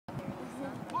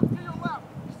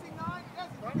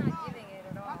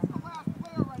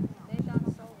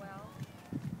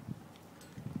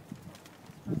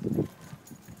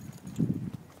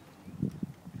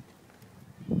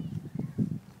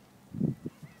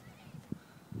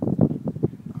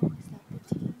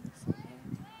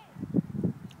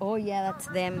Oh yeah, that's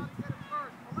them.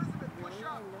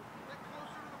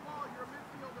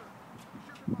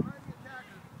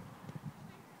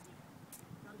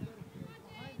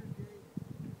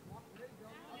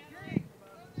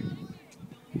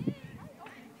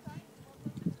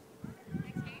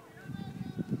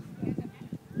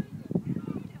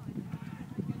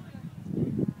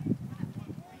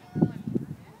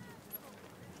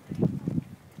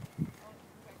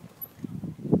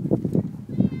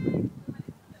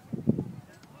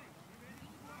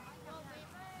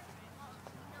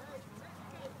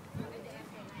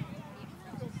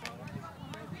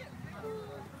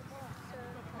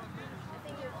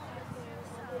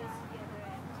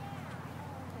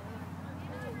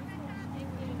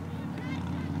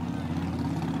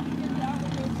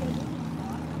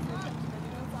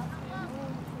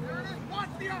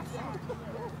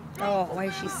 Oh, why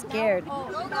is she scared?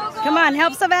 Come on,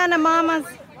 help Savannah, mamas.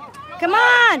 Come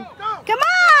on! Come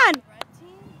on!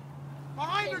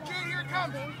 Behind her, Jade, here it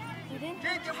comes.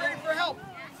 Jade, get ready for help.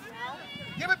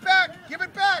 Give it back, give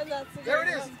it back. There it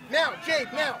is. Now,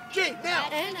 Jade, now. Jade, now.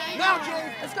 Now,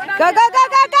 Jade. Let's go. Go, go, go,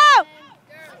 go, go!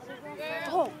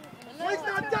 Oh. Play's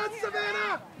not done,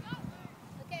 Savannah.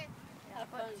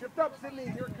 Shift up, Sydney,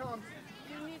 here it comes.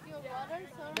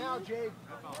 Now, Jade.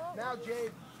 Now,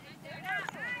 Jade.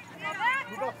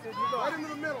 Move up, Sid, move up. Right into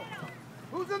the middle.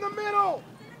 Who's in the middle?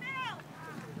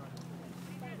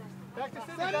 Back to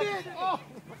Sydney. Send it. Oh.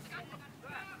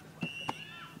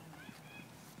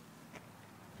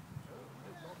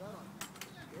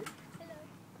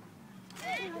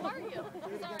 How are you?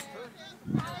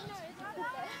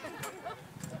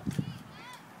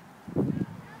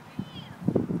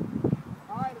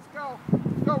 All right, let's go.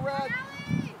 Let's go, Red.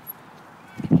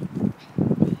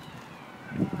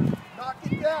 Knock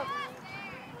it down.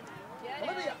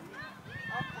 Olivia.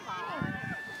 Oh, come on.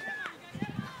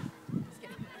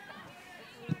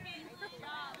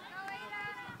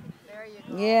 There you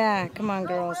go. Yeah, come on,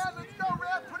 girls. Red, let's go,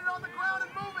 Red. Put it on the ground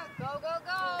and move it. Go, go,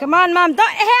 go. Come on, Mom.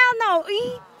 Don't, hell no.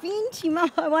 Finchy,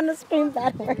 Mom. I want to scream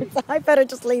bad words. I better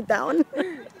just lay down.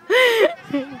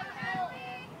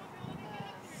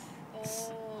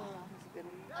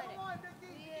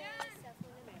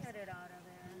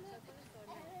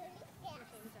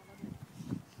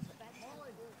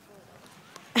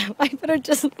 I better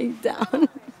just lay down.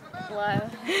 Why?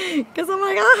 Because I'm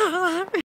like, ah.